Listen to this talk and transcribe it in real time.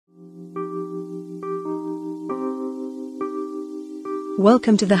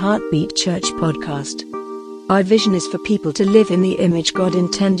Welcome to the Heartbeat Church podcast. Our vision is for people to live in the image God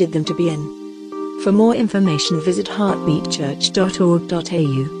intended them to be in. For more information, visit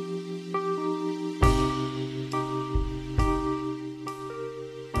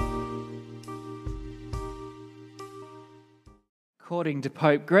According to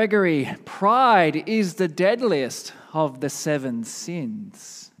Pope Gregory, pride is the deadliest of the 7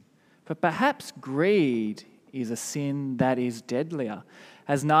 sins. But perhaps greed is a sin that is deadlier.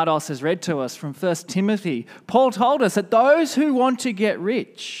 As Nardos has read to us from 1 Timothy, Paul told us that those who want to get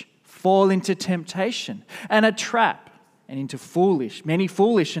rich fall into temptation and a trap and into many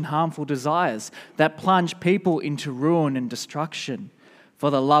foolish and harmful desires that plunge people into ruin and destruction. For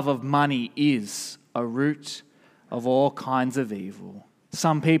the love of money is a root of all kinds of evil.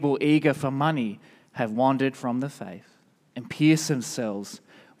 Some people eager for money have wandered from the faith and pierced themselves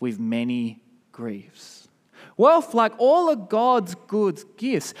with many griefs. Wealth, like all of God's good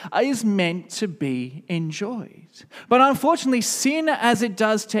gifts, is meant to be enjoyed. But unfortunately, sin, as it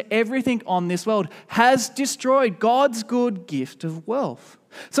does to everything on this world, has destroyed God's good gift of wealth.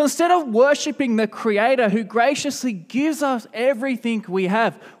 So instead of worshipping the Creator who graciously gives us everything we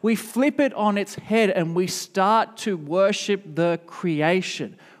have, we flip it on its head and we start to worship the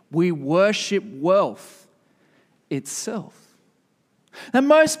creation. We worship wealth itself. Now,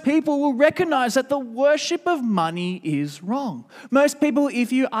 most people will recognize that the worship of money is wrong. Most people,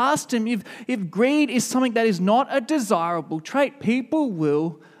 if you ask them if greed is something that is not a desirable trait, people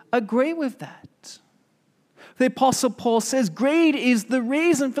will agree with that. The Apostle Paul says greed is the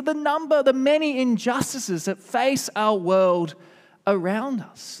reason for the many injustices that face our world around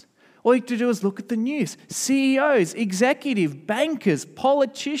us. All you have to do is look at the news. CEOs, executives, bankers,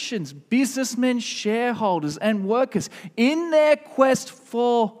 politicians, businessmen, shareholders, and workers, in their quest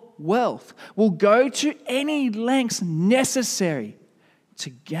for wealth, will go to any lengths necessary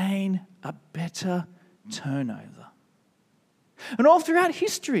to gain a better turnover. And all throughout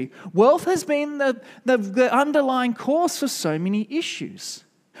history, wealth has been the underlying cause for so many issues.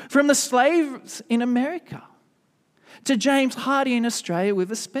 From the slaves in America, to James Hardie in Australia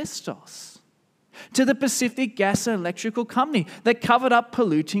with asbestos, to the Pacific Gas and Electrical Company that covered up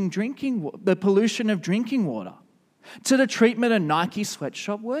the pollution of drinking water, to the treatment of Nike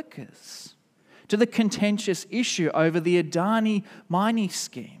sweatshop workers, to the contentious issue over the Adani mining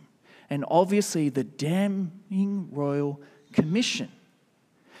scheme, and obviously the damning Royal Commission.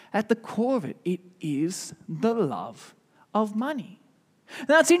 At the core of it, it is the love of money.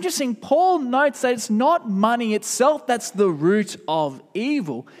 Now, it's interesting. Paul notes that it's not money itself that's the root of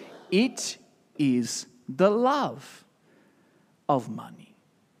evil. It is the love of money.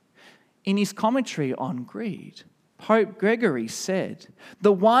 In his commentary on greed, Pope Gregory said,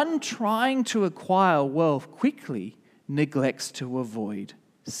 "The one trying to acquire wealth quickly neglects to avoid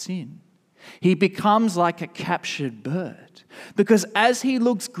sin. He becomes like a captured bird, because as he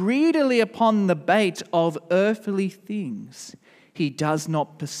looks greedily upon the bait of earthly things, he does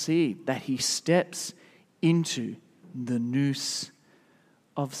not perceive that he steps into the noose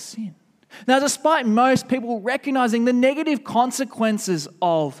of sin." Now, despite most people recognizing the negative consequences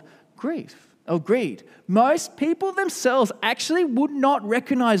of greed, most people themselves actually would not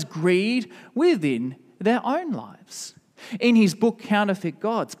recognize greed within their own lives. In his book, Counterfeit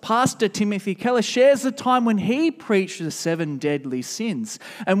Gods, Pastor Timothy Keller shares the time when he preached the 7 deadly sins.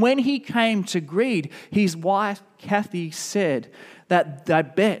 And when he came to greed, his wife, Kathy, said that I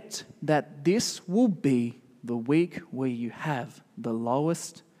bet that this will be the week where you have the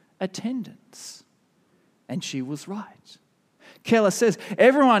lowest attendance. And she was right. Keller says,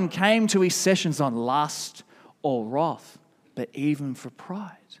 everyone came to his sessions on lust or wrath, but even for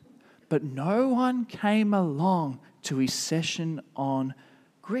pride. But no one came along to his session on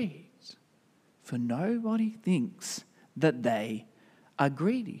greed, for nobody thinks that they are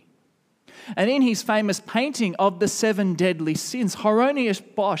greedy. And in his famous painting of the 7 deadly sins, Hieronymus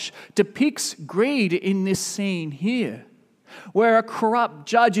Bosch depicts greed in this scene here, where a corrupt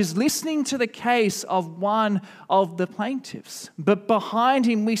judge is listening to the case of one of the plaintiffs, but behind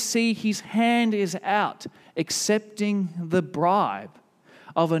him we see his hand is out, accepting the bribe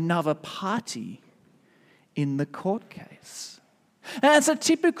of another party in the court case. And it's a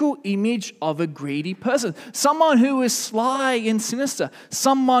typical image of a greedy person. Someone who is sly and sinister.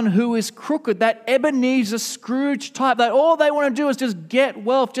 Someone who is crooked. That Ebenezer Scrooge type. That all they want to do is just get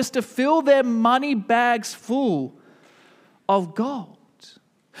wealth. Just to fill their money bags full of gold.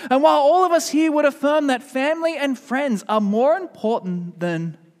 And while all of us here would affirm that family and friends are more important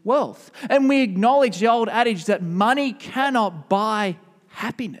than wealth. And we acknowledge the old adage that money cannot buy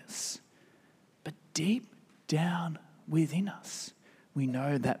happiness. But deep down within us, We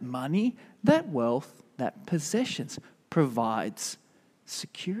know that money, that wealth, that possessions provides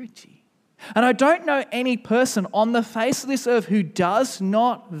security. And I don't know any person on the face of this earth who does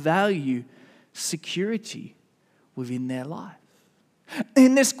not value security within their life.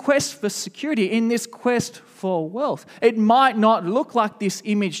 In this quest for security, in this quest for wealth, it might not look like this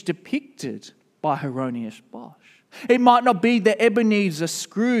image depicted by Hieronymus Bosch. It might not be the Ebenezer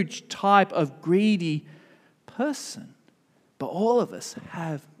Scrooge type of greedy person. But all of us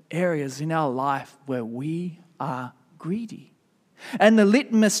have areas in our life where we are greedy. And the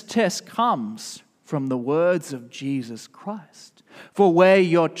litmus test comes from the words of Jesus Christ. For where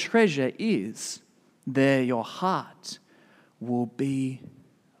your treasure is, there your heart will be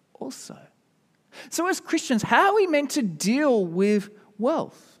also. So as Christians, how are we meant to deal with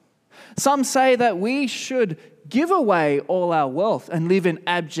wealth? Some say that we should give away all our wealth and live in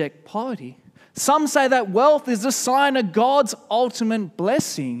abject poverty. Some say that wealth is a sign of God's ultimate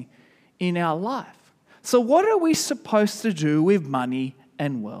blessing in our life. So what are we supposed to do with money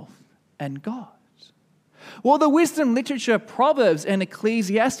and wealth and God? Well, the wisdom literature, Proverbs and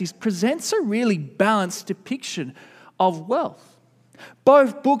Ecclesiastes presents a really balanced depiction of wealth.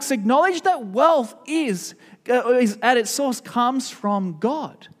 Both books acknowledge that wealth is at its source comes from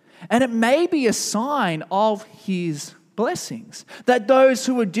God. And it may be a sign of His blessings. That those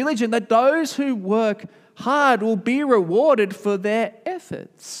who are diligent, that those who work hard will be rewarded for their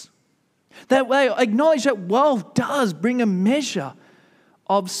efforts. That they acknowledge that wealth does bring a measure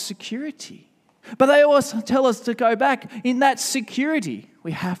of security. But they also tell us to go back. In that security,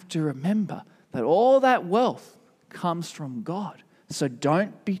 we have to remember that all that wealth comes from God. So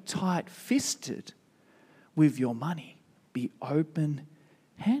don't be tight-fisted with your money. Be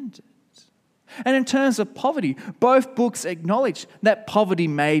open-handed. And in terms of poverty, both books acknowledge that poverty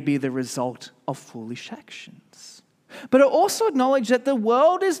may be the result of foolish actions. But it also acknowledges that the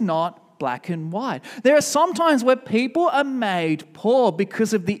world is not black and white. There are some times where people are made poor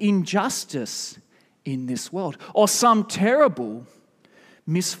because of the injustice in this world or some terrible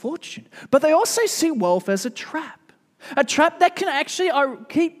misfortune. But they also see wealth as a trap that can actually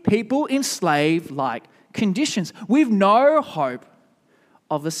keep people in slave-like conditions with no hope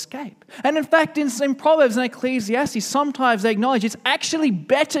of escape. And in fact, in Proverbs and Ecclesiastes, sometimes they acknowledge it's actually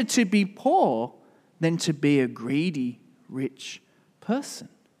better to be poor than to be a greedy, rich person.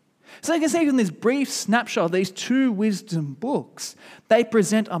 So you can see from this brief snapshot of these two wisdom books, they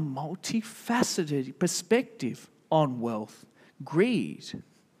present a multifaceted perspective on wealth, greed,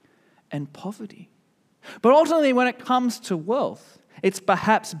 and poverty. But ultimately, when it comes to wealth, it's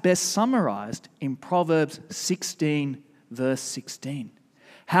perhaps best summarized in Proverbs 16, verse 16.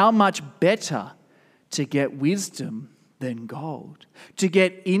 How much better to get wisdom than gold, to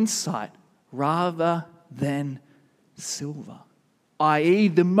get insight rather than silver. I.e.,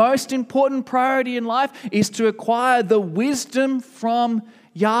 the most important priority in life is to acquire the wisdom from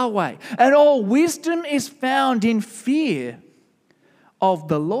Yahweh. And all wisdom is found in fear of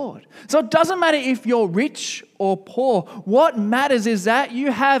the Lord. So it doesn't matter if you're rich or poor. What matters is that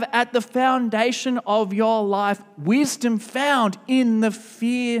you have at the foundation of your life wisdom found in the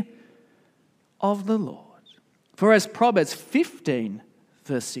fear of the Lord. For as Proverbs 15,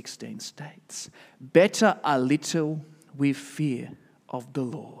 verse 16 states, better a little with fear of the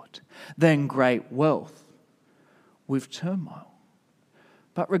Lord than great wealth with turmoil.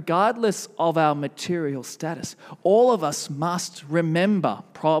 But regardless of our material status, all of us must remember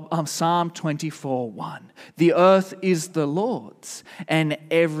Psalm 24:1. The earth is the Lord's and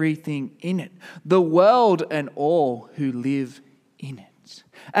everything in it, the world and all who live in it.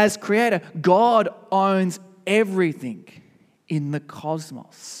 As creator, God owns everything in the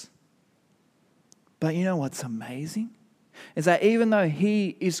cosmos. But you know what's amazing? Is that even though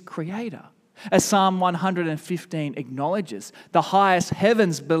He is creator, as Psalm 115 acknowledges, the highest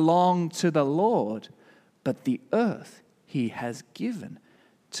heavens belong to the Lord, but the earth He has given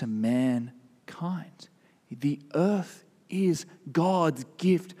to mankind. The earth is God's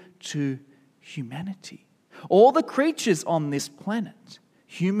gift to humanity. All the creatures on this planet,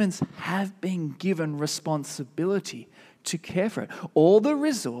 humans have been given responsibility to care for it. All the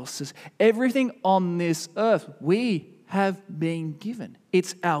resources, everything on this earth, we have been given.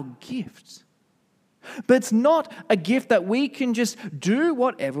 It's our gift. But it's not a gift that we can just do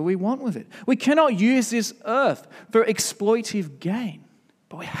whatever we want with it. We cannot use this earth for exploitive gain,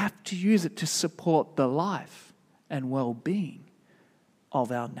 but we have to use it to support the life and well-being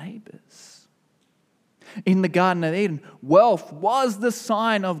of our neighbors. In the Garden of Eden, wealth was the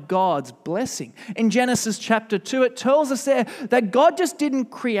sign of God's blessing. In Genesis chapter 2, it tells us there that God just didn't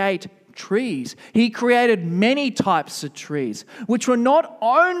create trees. He created many types of trees, which were not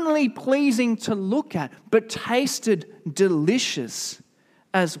only pleasing to look at, but tasted delicious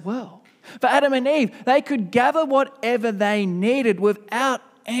as well. For Adam and Eve, they could gather whatever they needed without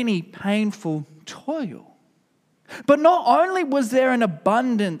any painful toil. But not only was there an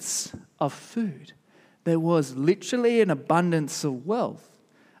abundance of food, there was literally an abundance of wealth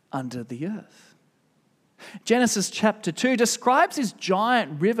under the earth. Genesis chapter 2 describes this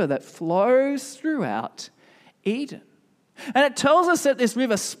giant river that flows throughout Eden. And it tells us that this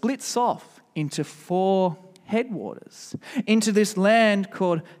river splits off into 4 headwaters, into this land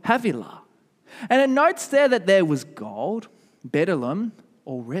called Havilah. And it notes there that there was gold, bdellium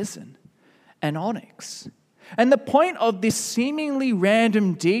or resin, and onyx. And the point of this seemingly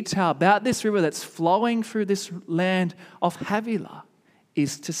random detail about this river that's flowing through this land of Havilah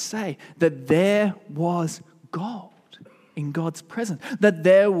is to say that there was gold in God's presence, that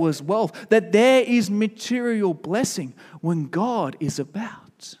there was wealth, that there is material blessing when God is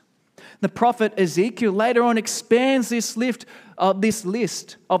about. The prophet Ezekiel later on expands this list of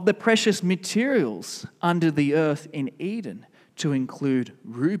the precious materials under the earth in Eden to include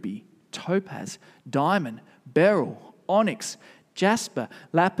ruby, topaz, diamond, beryl, onyx, jasper,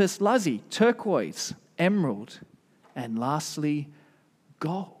 lapis lazuli, turquoise, emerald, and lastly,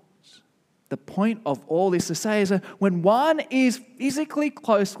 gold. The point of all this to say is that when one is physically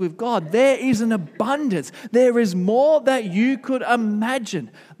close with God, there is an abundance. There is more that you could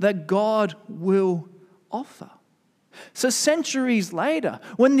imagine that God will offer. So centuries later,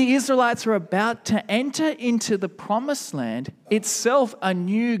 when the Israelites are about to enter into the promised land, itself a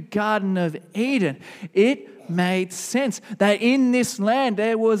new Garden of Eden, it made sense that in this land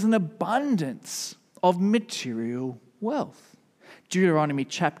there was an abundance of material wealth. Deuteronomy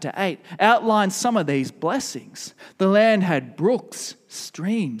chapter 8 outlines some of these blessings. The land had brooks,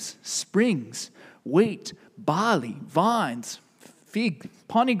 streams, springs, wheat, barley, vines, fig,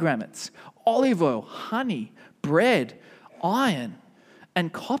 pomegranates, olive oil, honey, bread, iron,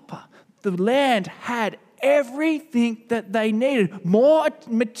 and copper. The land had everything that they needed, more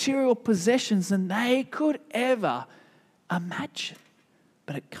material possessions than they could ever imagine.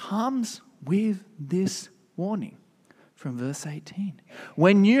 But it comes with this warning from verse 18.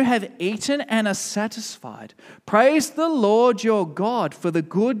 When you have eaten and are satisfied, praise the Lord your God for the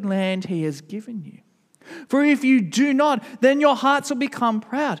good land he has given you. For if you do not, then your hearts will become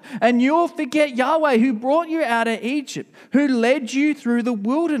proud, and you will forget Yahweh who brought you out of Egypt, who led you through the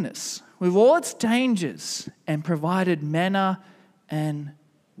wilderness with all its dangers and provided manna and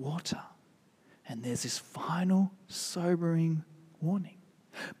water. And there's this final sobering warning.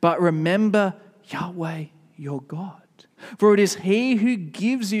 But remember Yahweh your God, for it is he who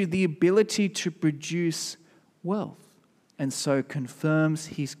gives you the ability to produce wealth, and so confirms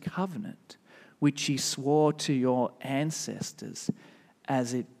his covenant, which he swore to your ancestors,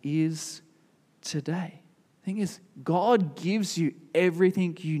 as it is today. The thing is, God gives you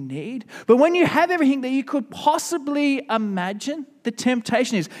everything you need. But when you have everything that you could possibly imagine, the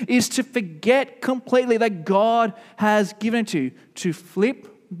temptation is to forget completely that God has given it to you, to flip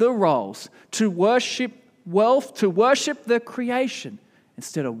the roles, to worship wealth, to worship the creation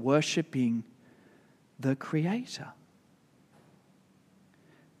instead of worshiping the Creator.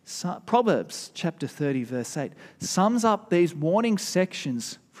 Proverbs chapter 30 verse 8 sums up these warning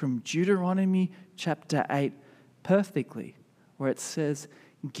sections from Deuteronomy chapter 8 perfectly, where it says,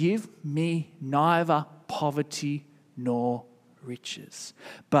 "Give me neither poverty nor riches,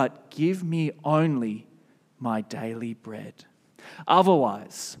 but give me only my daily bread.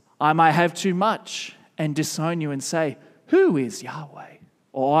 Otherwise, I may have too much and disown you and say, 'Who is Yahweh?'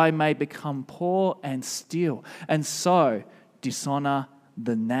 Or I may become poor and steal, and so dishonor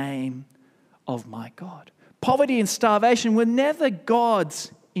the name of my God." Poverty and starvation were never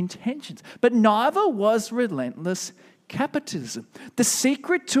God's intentions, but neither was relentless capitalism. The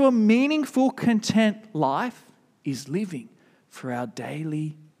secret to a meaningful, content life is living for our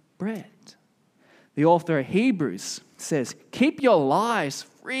daily bread. The author of Hebrews says, "Keep your lives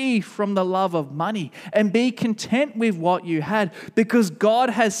free from the love of money and be content with what you had, because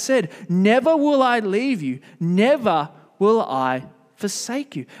God has said, 'Never will I leave you, never will I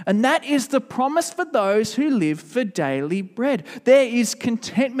forsake you.'" And that is the promise for those who live for daily bread. There is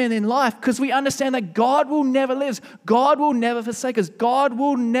contentment in life because we understand that God will never leave us. God will never forsake us. God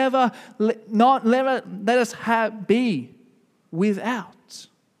will never let us be without.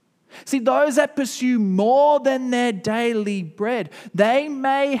 See, those that pursue more than their daily bread, they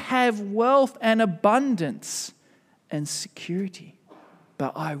may have wealth and abundance and security,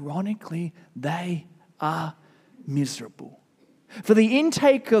 but ironically, they are miserable. For the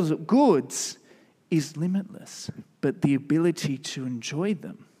intake of goods is limitless, but the ability to enjoy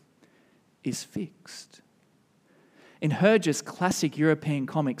them is fixed. In Hergé's classic European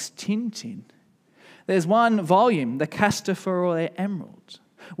comics Tintin, there's one volume, The Castafiore Emerald,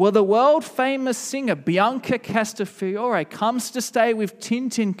 where the world-famous singer Bianca Castafiore comes to stay with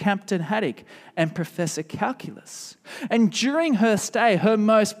Tintin, Captain Haddock, and Professor Calculus. And during her stay, her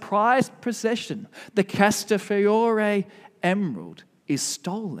most prized possession, the Castafiore Emerald, is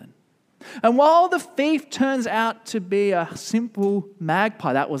stolen. And while the thief turns out to be a simple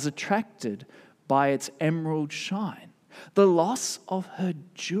magpie that was attracted by its emerald shine, the loss of her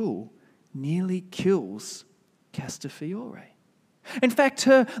jewel nearly kills Castafiore. In fact,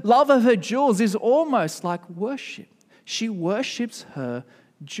 her love of her jewels is almost like worship. She worships her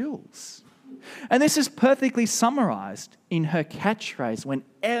jewels. And this is perfectly summarized in her catchphrase when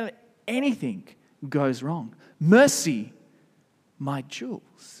anything goes wrong. Mercy, my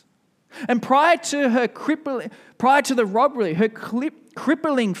jewels. And prior to the robbery, her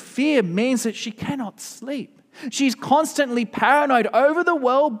crippling fear means that she cannot sleep. She's constantly paranoid over the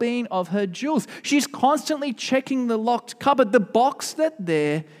well-being of her jewels. She's constantly checking the locked cupboard, the box that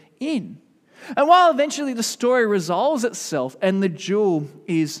they're in. And while eventually the story resolves itself and the jewel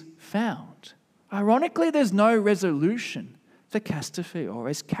is found, ironically, there's no resolution for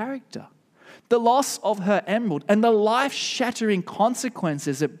Castafiore's character. The loss of her emerald and the life-shattering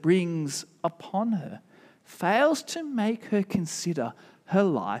consequences it brings upon her fails to make her consider her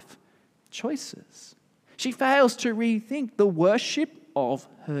life choices. She fails to rethink the worship of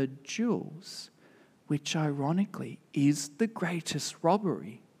her jewels, which ironically is the greatest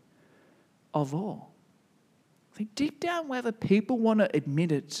robbery of all. Deep down, whether people want to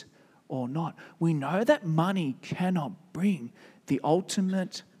admit it or not, we know that money cannot bring the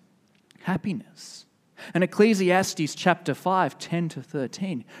ultimate happiness. And Ecclesiastes chapter 5, 10 to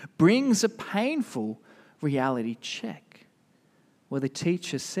 13 brings a painful reality check where the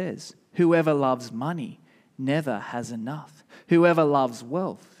teacher says, whoever loves money never has enough. Whoever loves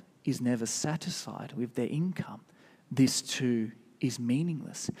wealth is never satisfied with their income. This too is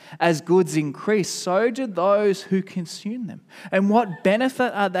meaningless. As goods increase, so do those who consume them. And what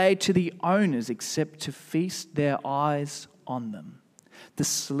benefit are they to the owners except to feast their eyes on them? The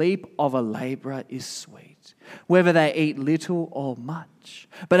sleep of a laborer is sweet, whether they eat little or much.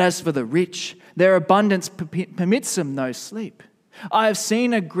 But as for the rich, their abundance permits them no sleep. I have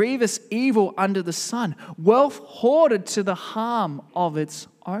seen a grievous evil under the sun, wealth hoarded to the harm of its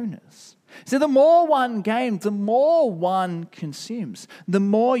owners. So the more one gains, the more one consumes. The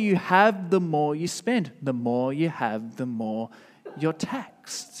more you have, the more you spend. The more you have, the more you're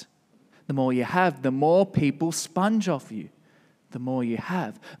taxed. The more you have, the more people sponge off you. The more you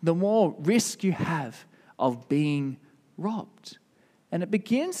have, the more risk you have of being robbed. And it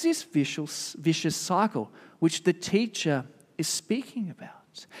begins this vicious cycle, which the teacher is speaking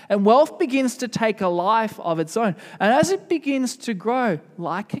about. And wealth begins to take a life of its own. And as it begins to grow,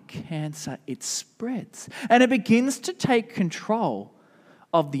 like a cancer, it spreads. And it begins to take control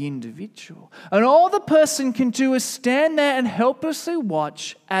of the individual. And all the person can do is stand there and helplessly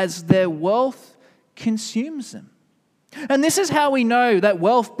watch as their wealth consumes them. And this is how we know that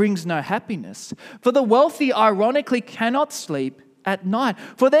wealth brings no happiness. For the wealthy, ironically, cannot sleep at night,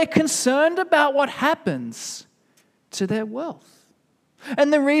 for they're concerned about what happens to their wealth.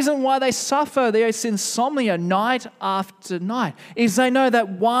 And the reason why they suffer this insomnia night after night is they know that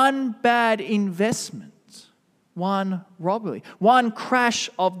one bad investment, one robbery, one crash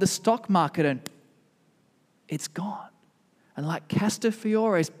of the stock market, and it's gone. And like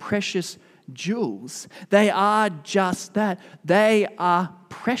Castafiore's precious jewels, they are just that. They are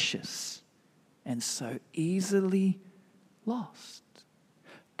precious and so easily lost.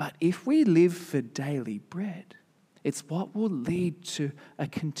 But if we live for daily bread, it's what will lead to a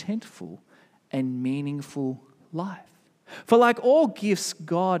contentful and meaningful life. For like all gifts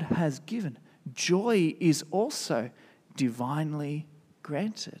God has given, joy is also divinely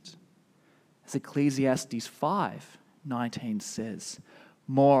granted. As Ecclesiastes 5:19 says,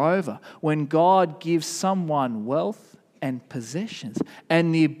 moreover, when God gives someone wealth and possessions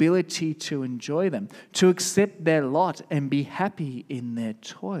and the ability to enjoy them, to accept their lot and be happy in their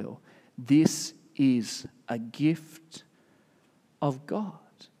toil, this is a gift of God.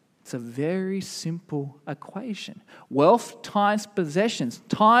 It's a very simple equation. Wealth times possessions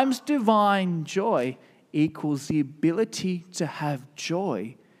times divine joy equals the ability to have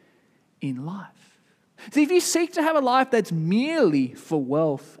joy in life. See, if you seek to have a life that's merely for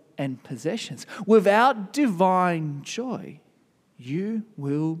wealth and possessions, without divine joy, you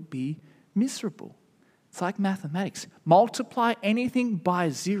will be miserable. It's like mathematics. Multiply anything by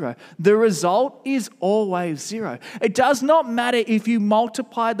 0. The result is always 0. It does not matter if you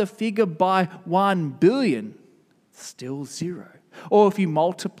multiply the figure by 1 billion, still 0. Or if you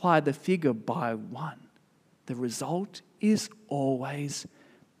multiply the figure by 1, the result is always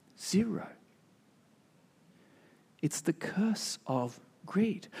 0. It's the curse of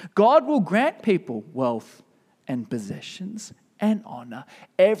greed. God will grant people wealth and possessions and honor,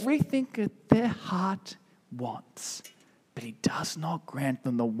 everything that their heart wants. But He does not grant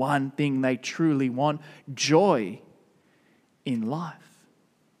them the one thing they truly want, joy in life.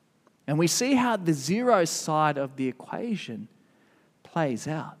 And we see how the 0 side of the equation plays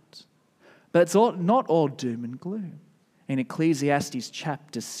out. But it's not all doom and gloom. In Ecclesiastes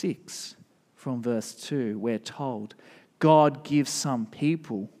chapter 6, from verse 2, we're told, God gives some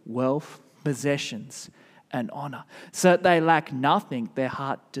people wealth, possessions, and honor, so that they lack nothing their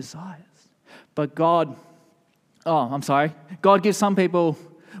heart desires. But God gives some people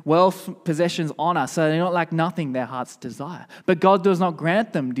wealth, possessions, honor, so they don't lack nothing their hearts desire. But God does not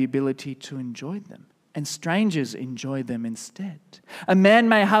grant them the ability to enjoy them, and strangers enjoy them instead. A man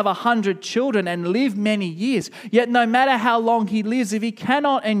may have 100 children and live many years, yet no matter how long he lives, if he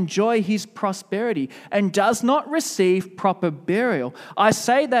cannot enjoy his prosperity and does not receive proper burial, I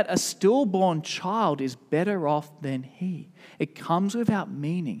say that a stillborn child is better off than he. It comes without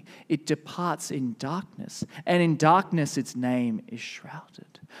meaning. It departs in darkness, and in darkness its name is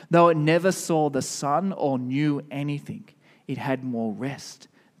shrouded. Though it never saw the sun or knew anything, it had more rest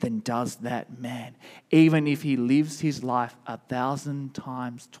than does that man, even if he lives his life 1,000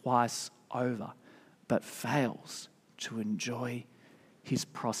 times twice over, but fails to enjoy his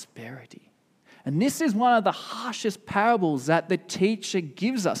prosperity. And this is one of the harshest parables that the teacher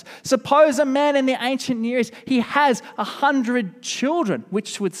gives us. Suppose a man in the ancient Near East, he has 100 children,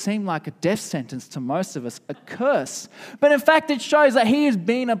 which would seem like a death sentence to most of us, a curse. But in fact, it shows that he has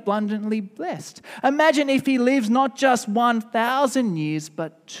been abundantly blessed. Imagine if he lives not just 1,000 years,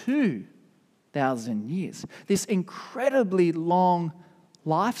 but 2,000 years. This incredibly long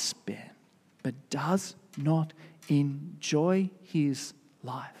lifespan, but does not enjoy his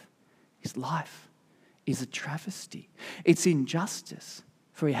life. His life is a travesty. It's injustice,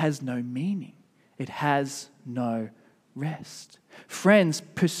 for it has no meaning. It has no rest. Friends,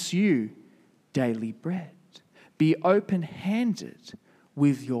 pursue daily bread. Be open-handed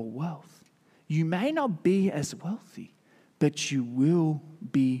with your wealth. You may not be as wealthy, but you will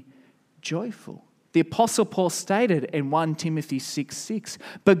be joyful. The Apostle Paul stated in 1 Timothy 6:6,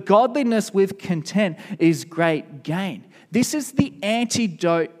 but godliness with content is great gain. This is the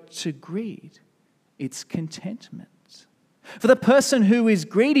antidote to greed. It's contentment. For the person who is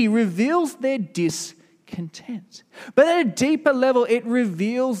greedy reveals their discontent. But at a deeper level, it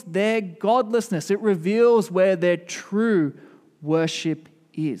reveals their godlessness. It reveals where their true worship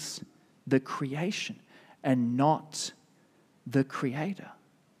is, the creation and not the Creator.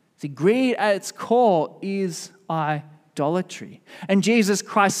 See, greed at its core is idolatry. And Jesus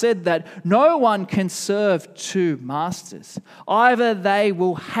Christ said that no one can serve two masters. Either they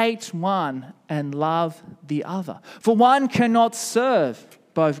will hate one and love the other. For one cannot serve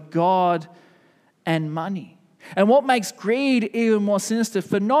both God and money. And what makes greed even more sinister,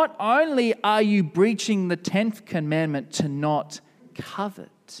 for not only are you breaching the 10th commandment to not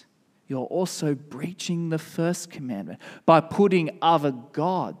covet, you're also breaching the first commandment by putting other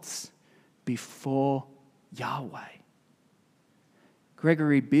gods before Yahweh.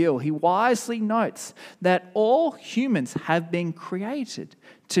 Gregory Beale, he wisely notes that all humans have been created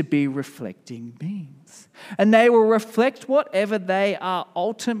to be reflecting beings, and they will reflect whatever they are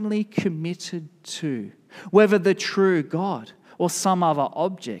ultimately committed to, whether the true God or some other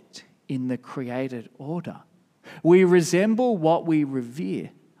object in the created order. We resemble what we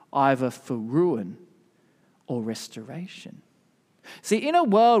revere, either for ruin or restoration. See, in a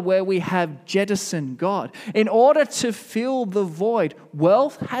world where we have jettisoned God, in order to fill the void,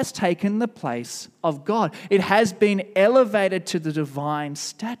 wealth has taken the place of God. It has been elevated to the divine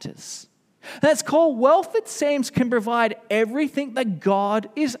status. That's called wealth, it seems, can provide everything that God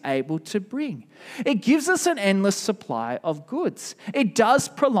is able to bring. It gives us an endless supply of goods. It does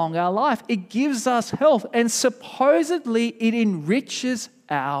prolong our life. It gives us health, and supposedly it enriches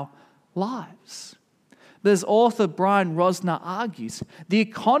our lives. But as author Brian Rosner argues, the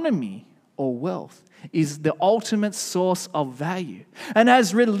economy or wealth is the ultimate source of value. And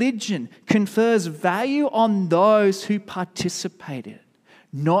as religion confers value on those who participate in it,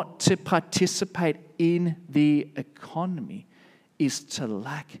 not to participate in the economy is to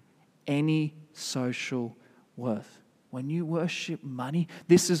lack any social worth. when you worship money,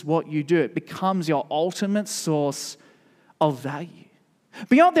 this is what you do. It becomes your ultimate source of value.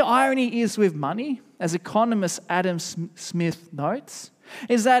 But you know what the irony is with money, as economist Adam Smith notes,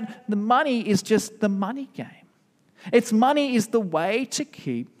 is that the money is just the money game. Its money is the way to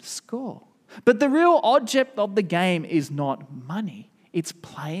keep score. But the real object of the game is not money. It's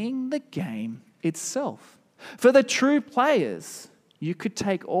playing the game itself. For the true players, you could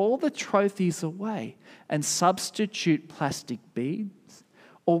take all the trophies away and substitute plastic beads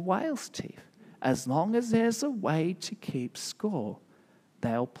or whale's teeth. As long as there's a way to keep score,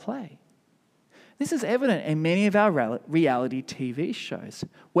 they'll play. This is evident in many of our reality TV shows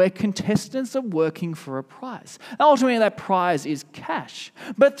where contestants are working for a prize. Ultimately, that prize is cash.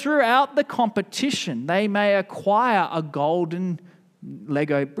 But throughout the competition, they may acquire a golden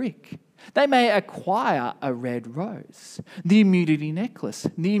Lego brick. They may acquire a red rose, the immunity necklace,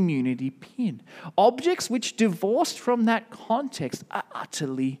 the immunity pin. Objects which, divorced from that context, are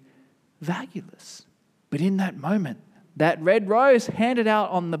utterly valueless. But in that moment, that red rose handed out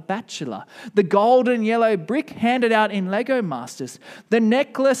on The Bachelor, the golden yellow brick handed out in Lego Masters, the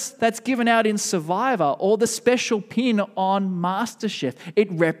necklace that's given out in Survivor, or the special pin on MasterChef,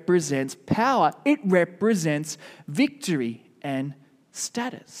 it represents power. It represents victory and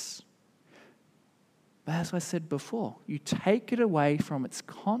status. But as I said before, you take it away from its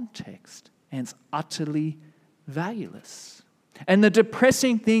context and it's utterly valueless. And the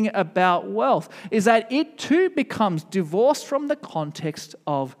depressing thing about wealth is that it too becomes divorced from the context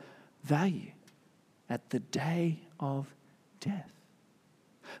of value at the day of death.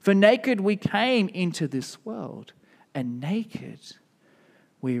 For naked we came into this world, and naked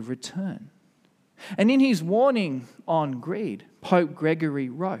we return. And in his warning on greed, Pope Gregory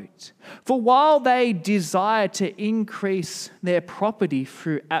wrote, "For while they desire to increase their property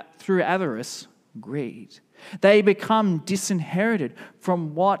through avarice, greed, they become disinherited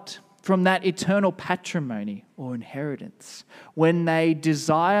from that eternal patrimony or inheritance. When they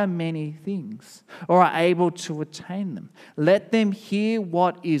desire many things or are able to attain them, let them hear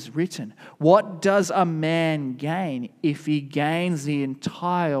what is written. What does a man gain if he gains the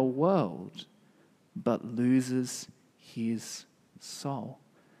entire world but loses his soul?"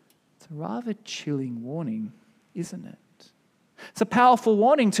 It's a rather chilling warning, isn't it? It's a powerful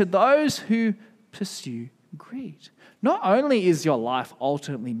warning to those who pursue greed. Not only is your life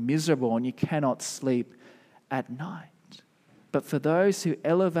ultimately miserable and you cannot sleep at night, but for those who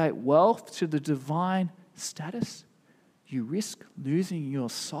elevate wealth to the divine status, you risk losing your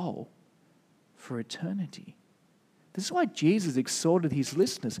soul for eternity. This is why Jesus exhorted his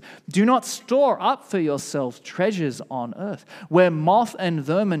listeners, "Do not store up for yourselves treasures on earth, where moth and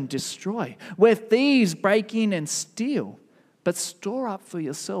vermin destroy, where thieves break in and steal, but store up for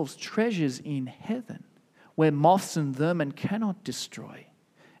yourselves treasures in heaven, where moths and vermin cannot destroy,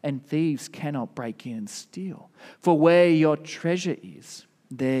 and thieves cannot break in and steal. For where your treasure is,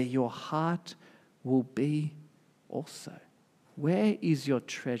 there your heart will be also." Where is your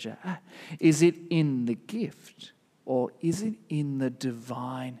treasure at? Is it in the gift, or is it in the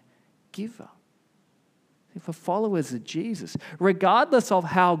divine giver? For followers of Jesus, regardless of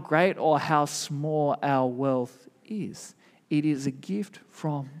how great or how small our wealth is, it is a gift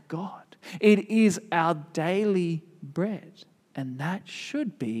from God. It is our daily bread, and that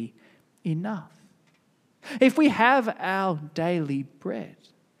should be enough. If we have our daily bread,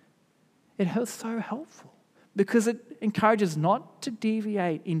 it's so helpful because it encourages not to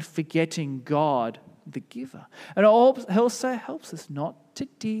deviate in forgetting God, the giver. And it also helps us not to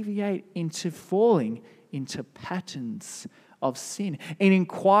deviate into falling into patterns of sin, in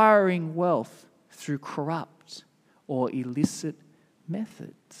acquiring wealth through corrupt or illicit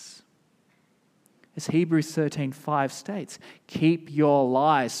methods. As Hebrews 13:5 states, "Keep your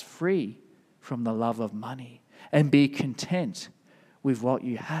lives free from the love of money and be content with what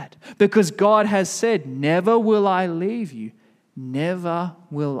you had. Because God has said, 'Never will I leave you, never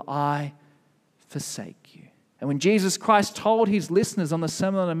will I forsake you.'" And when Jesus Christ told his listeners on the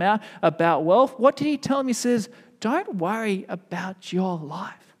Sermon on the Mount about wealth, what did he tell them? He says, "Don't worry about your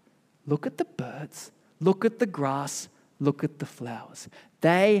life. Look at the birds, look at the grass, look at the flowers.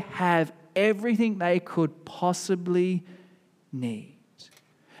 They have everything they could possibly need."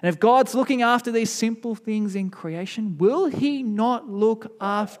 And if God's looking after these simple things in creation, will he not look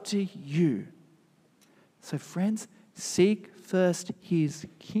after you? So friends, seek first his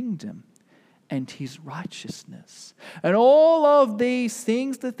kingdom and his righteousness. And all of these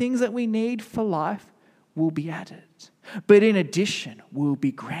things, the things that we need for life, will be added. But in addition, will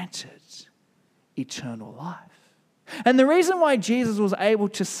be granted eternal life. And the reason why Jesus was able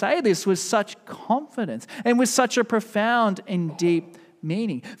to say this with such confidence and with such a profound and deep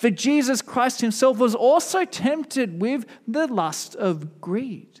meaning. For Jesus Christ himself was also tempted with the lust of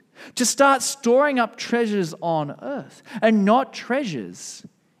greed, to start storing up treasures on earth and not treasures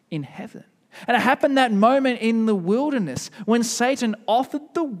in heaven. And it happened that moment in the wilderness when Satan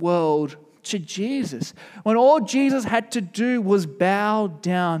offered the world to Jesus, when all Jesus had to do was bow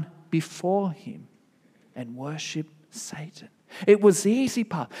down before him and worship Satan. It was the easy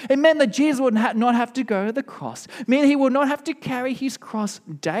path. It meant that Jesus would not have to go to the cross. It meant he would not have to carry his cross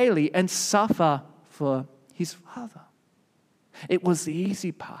daily and suffer for his Father. It was the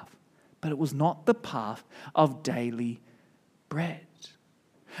easy path, but it was not the path of daily bread.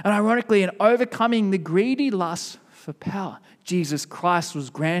 And ironically, in overcoming the greedy lust for power, Jesus Christ was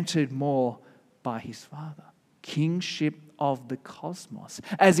granted more by his Father, kingship of the cosmos,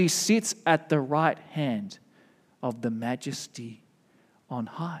 as he sits at the right hand of the majesty on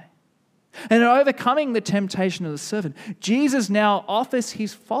high. And in overcoming the temptation of the serpent, Jesus now offers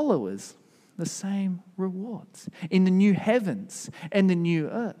his followers the same rewards in the new heavens and the new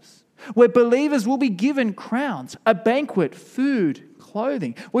earth, where believers will be given crowns, a banquet, food,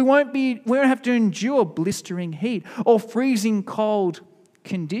 clothing. We won't have to endure blistering heat or freezing cold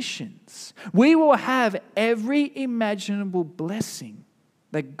conditions. We will have every imaginable blessing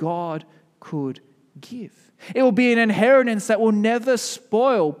that God could give. It will be an inheritance that will never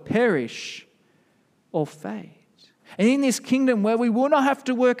spoil, perish, or fade. And in this kingdom where we will not have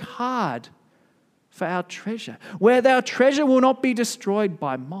to work hard for our treasure, where our treasure will not be destroyed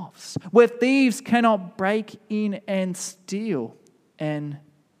by moths, where thieves cannot break in and steal and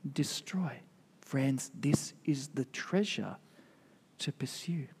destroy. Friends, this is the treasure to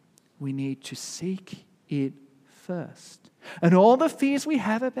pursue. We need to seek it first. And all the fears we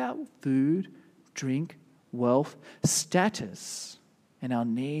have about food, drink, wealth, status, and our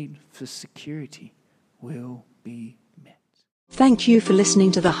need for security will be met. Thank you for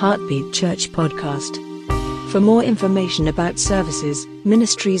listening to the Heartbeat Church podcast. For more information about services,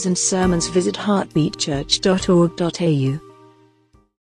 ministries, and sermons, visit heartbeatchurch.org.au.